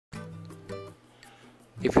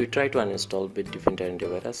If you try to uninstall Bitdefender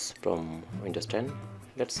antivirus from Windows 10,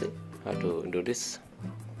 let's see how to do this.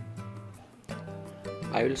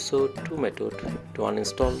 I will show two methods to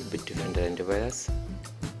uninstall Bitdefender antivirus.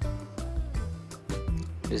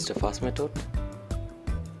 This is the first method.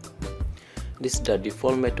 This is the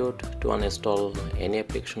default method to uninstall any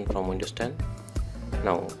application from Windows 10.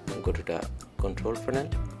 Now go to the control panel.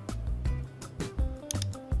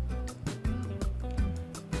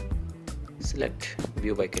 Select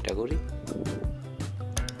view by category.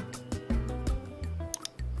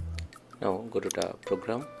 Now go to the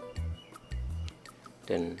program.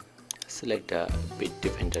 Then select the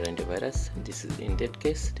Bitdefender antivirus. This is, in that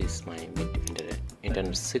case, this is my Bitdefender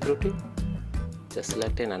internet security. Just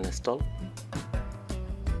select and uninstall.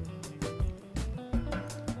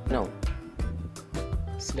 Now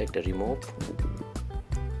select the remove.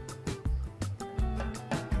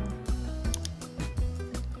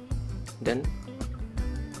 Then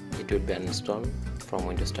it will be uninstalled from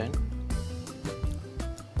Windows 10.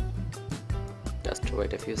 Just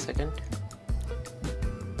wait a few seconds.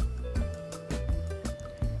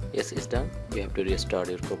 Yes, it's done. You have to restart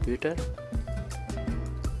your computer.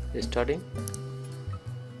 Restarting.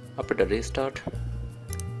 After the restart,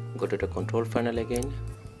 go to the control panel again.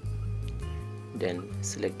 Then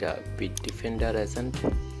select the Bitdefender agent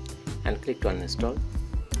and click to uninstall.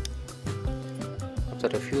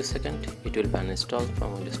 After a few seconds, it will be uninstalled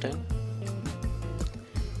from Windows 10.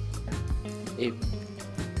 If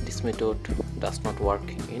this method does not work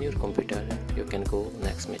in your computer, you can go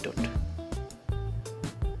next method.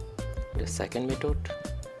 The second method.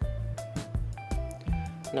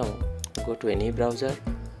 Now go to any browser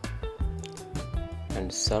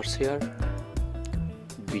and search here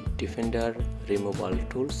Bitdefender removal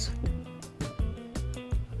tools.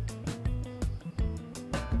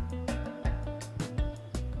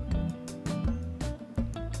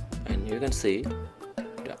 And you can see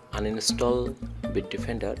the uninstall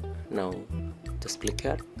Bitdefender. Now just click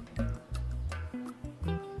here.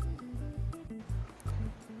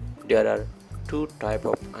 There are two types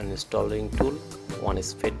of uninstalling tool. One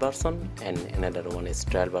is paid version and another one is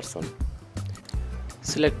trial version.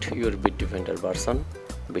 Select your Bitdefender version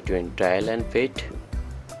between trial and paid.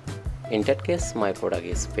 In that case, my product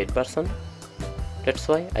is paid version. That's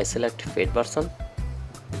why I select paid version.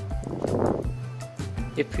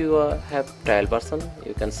 If you have trial version,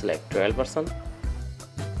 you can select trial version.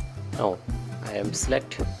 Now I am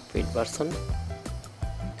select paid version.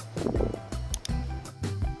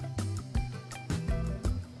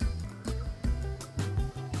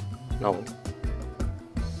 Now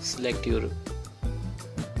select your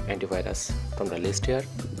antivirus from the list here.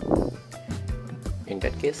 In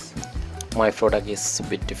that case, my product is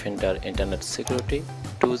Bitdefender Internet Security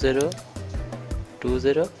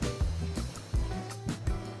 2020.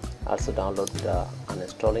 Also download the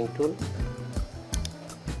uninstalling tool.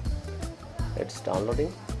 It's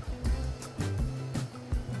downloading.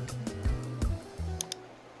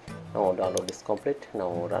 Now download is complete.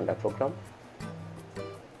 Now run the program.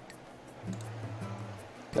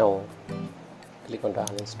 Now click on the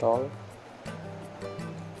uninstall.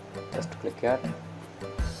 Just click here.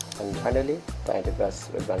 And finally the antivirus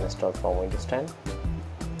will be uninstalled from Windows 10.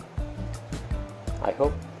 I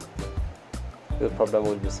hope your problem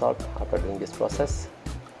will be solved after doing this process.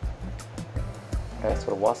 Thanks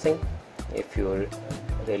for watching. If you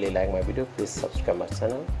really like my video, please subscribe my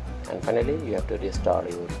channel. And finally, you have to restart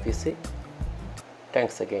your PC.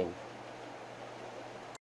 Thanks again.